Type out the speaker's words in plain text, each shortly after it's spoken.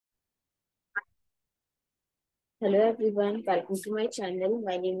Hello everyone, welcome to my channel.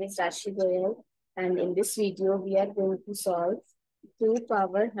 My name is Rashi Goel, and in this video we are going to solve 2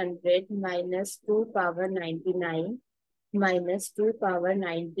 power 100 minus 2 power 99 minus 2 power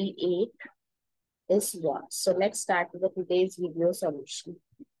 98 is what? So let's start with today's video solution.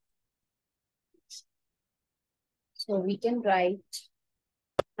 So we can write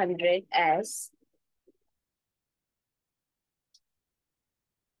 100 as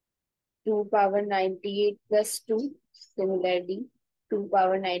 2 power 98 plus 2. Similarly, 2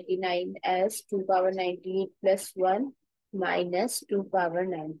 power 99 as 2 power 98 plus 1 minus 2 power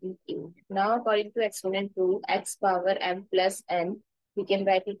 98. Now, according to exponent rule, x power m plus n, we can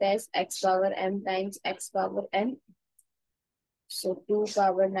write it as x power m times x power n. So, 2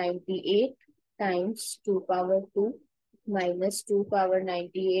 power 98 times 2 power 2 minus 2 power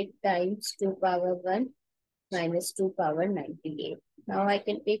 98 times 2 power 1 minus 2 power 98. Now I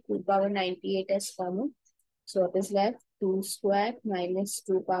can take 2 power 98 as common. So what is left? 2 square minus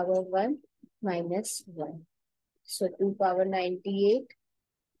 2 power 1 minus 1. So 2 power 98,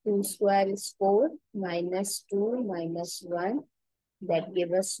 2 square is 4 minus 2 minus 1. That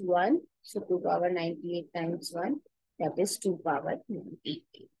gives us 1. So 2 power 98 times 1. That is 2 power 98.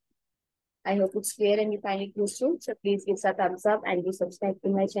 I hope it's clear and you find it useful. So please give us a thumbs up and do subscribe to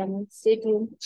my channel. Stay tuned.